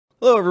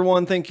Hello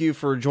everyone, thank you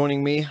for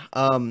joining me.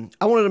 I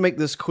wanted to make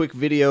this quick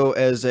video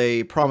as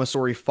a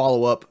promissory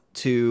follow-up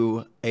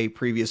to a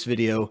previous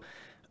video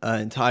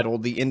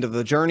entitled The End of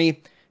the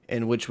Journey,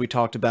 in which we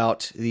talked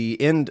about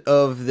the end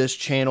of this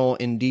channel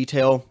in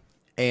detail.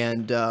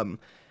 And I'm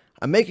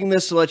making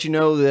this to let you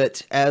know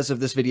that as of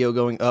this video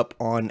going up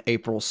on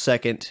April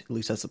 2nd, at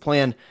least that's the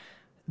plan,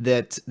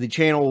 that the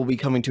channel will be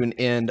coming to an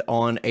end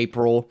on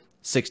April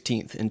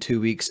 16th, in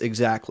 2 weeks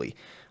exactly.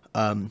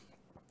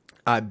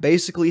 I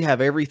basically have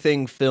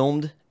everything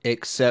filmed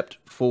except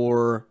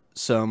for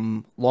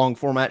some long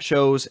format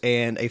shows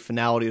and a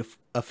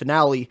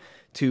finale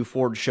to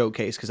Forge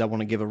Showcase, because I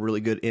want to give a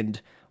really good end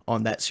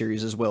on that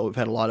series as well. We've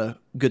had a lot of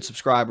good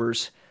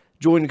subscribers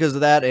join because of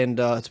that, and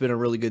it's been a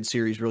really good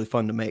series, really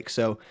fun to make.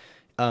 So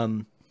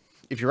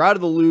if you're out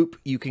of the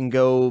loop, you can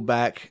go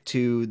back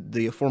to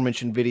the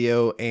aforementioned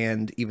video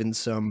and even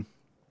some,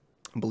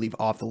 I believe,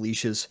 Off the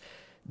Leashes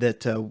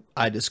that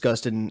I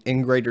discussed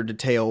in greater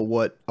detail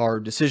what our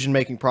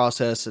decision-making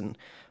process and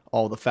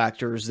all the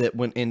factors that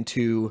went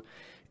into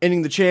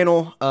ending the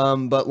channel.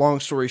 But long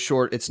story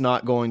short, it's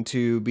not going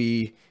to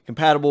be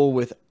compatible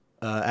with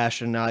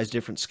Ashton and I's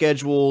different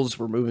schedules.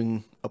 We're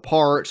moving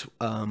apart,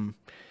 and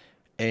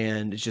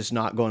it's just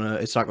not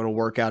gonna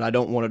work out. I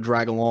don't want to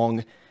drag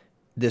along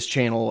this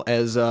channel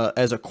as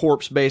a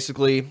corpse,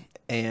 basically,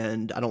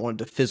 and I don't want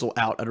it to fizzle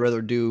out. I'd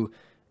rather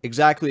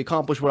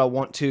accomplish what I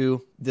want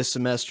to this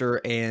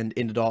semester and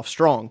end it off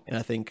strong. And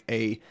I think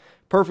a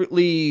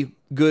perfectly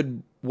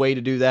good way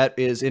to do that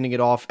is ending it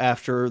off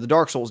after the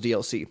Dark Souls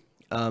DLC.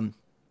 I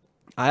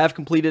have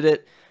completed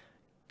it.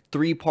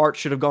 3 parts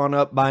should have gone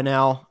up by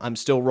now. I'm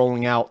still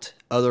rolling out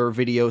other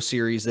video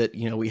series that,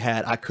 we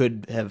had. I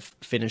could have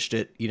finished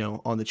it,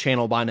 on the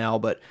channel by now,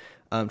 but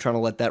I'm trying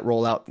to let that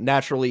roll out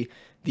naturally.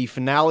 The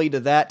finale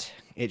to that,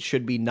 it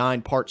should be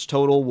 9 parts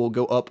total, will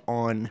go up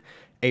on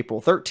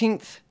April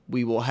 13th.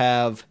 We will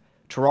have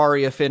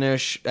Terraria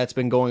finish, that's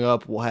been going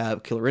up. We'll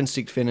have Killer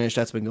Instinct finish,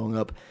 that's been going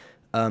up.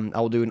 I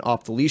will do an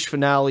Off the Leash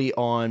finale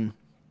on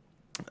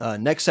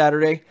next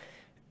Saturday,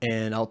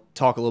 and I'll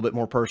talk a little bit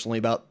more personally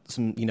about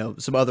some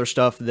other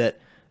stuff that,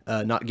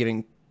 not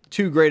giving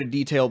too great a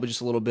detail, but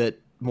just a little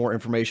bit more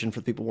information for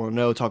the people who want to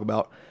know. Talk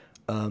about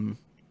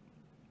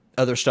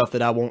other stuff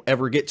that I won't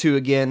ever get to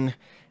again,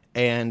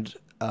 and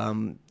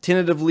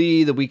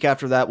tentatively the week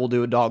after that we'll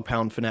do a Dog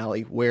Pound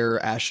finale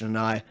where Ashton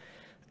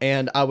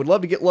and I would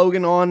love to get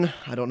Logan on.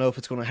 I don't know if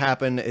it's going to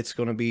happen. It's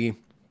going to be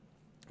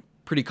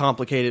pretty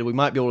complicated. We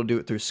might be able to do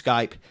it through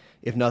Skype,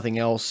 if nothing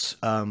else.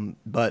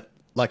 But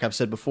like I've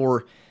said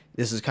before,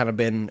 this has kind of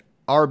been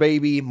our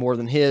baby more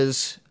than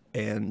his,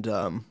 and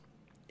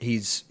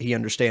he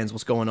understands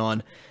what's going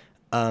on.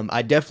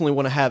 I definitely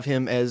want to have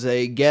him as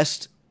a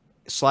guest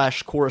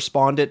 /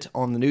 correspondent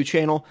on the new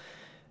channel,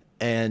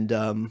 and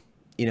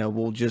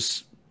we'll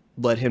just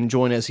let him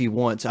join as he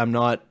wants. I'm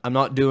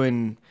not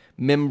doing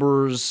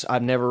members.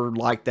 I've never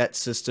liked that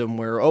system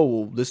where, oh,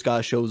 well, this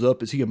guy shows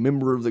up, is he a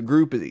member of the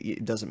group?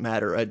 It doesn't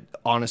matter.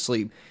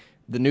 Honestly,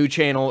 the new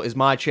channel is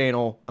my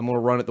channel. I'm going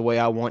to run it the way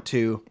I want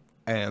to,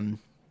 and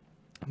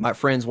my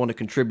friends want to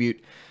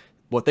contribute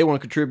what they want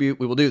to contribute,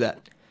 we will do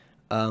that.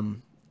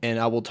 And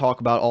I will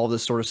talk about all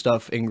this sort of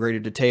stuff in greater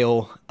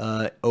detail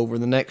over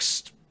the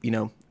next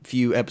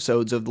few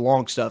episodes of the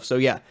long stuff. So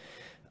yeah,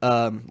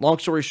 long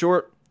story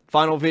short,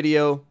 final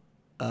video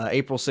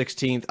April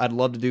 16th. I'd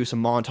love to do some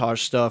montage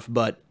stuff,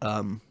 but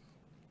I've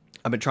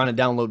been trying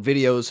to download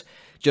videos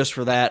just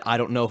for that. I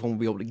don't know if I'm going to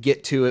be able to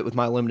get to it with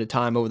my limited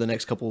time over the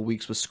next couple of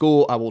weeks with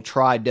school. I will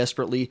try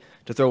desperately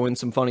to throw in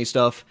some funny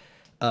stuff,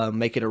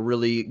 make it a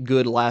really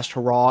good last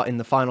hurrah in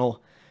the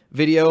final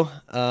video.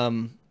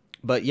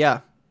 But yeah,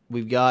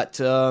 we've got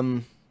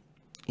 2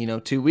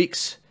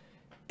 weeks,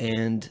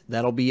 and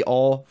that'll be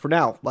all for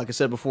now. Like I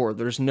said before,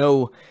 there's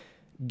no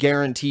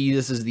guarantee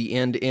this is the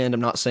end. I'm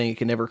not saying it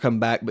can never come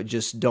back, but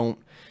just don't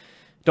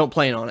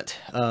plan on it.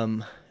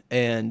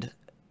 And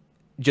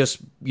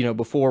just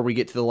before we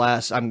get to the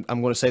last, I'm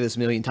going to say this a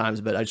million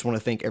times, but I just want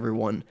to thank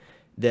everyone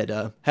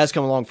that has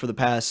come along for the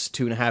past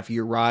 2.5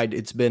 year ride.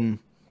 It's been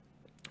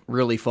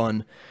really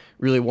fun,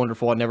 really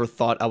wonderful. I never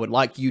thought I would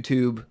like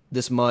YouTube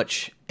this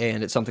much,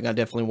 and it's something I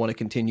definitely want to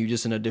continue,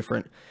 just in a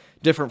different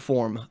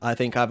form. I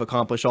think I've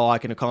accomplished all I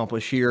can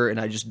accomplish here, and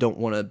I just don't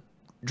want to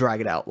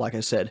drag it out. Like I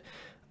said,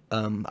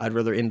 I'd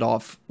rather end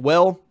off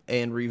well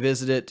and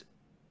revisit it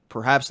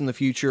perhaps in the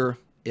future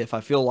if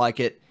I feel like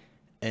it.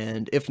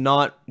 And if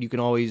not, you can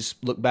always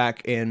look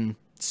back and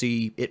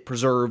see it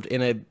preserved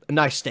in a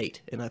nice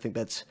state. And I think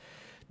that's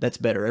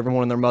better.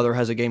 Everyone and their mother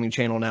has a gaming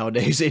channel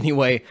nowadays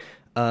anyway.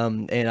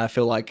 And I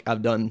feel like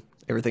I've done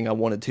everything I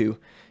wanted to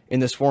in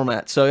this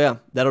format. So yeah,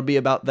 that'll be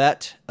about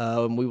that.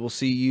 We will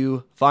see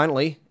you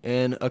finally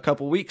in a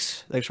couple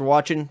weeks. Thanks for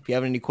watching. If you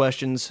have any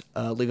questions,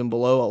 leave them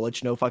below. I'll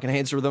let you know if I can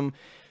answer them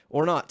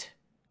or not.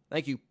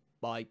 Thank you.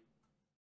 Bye.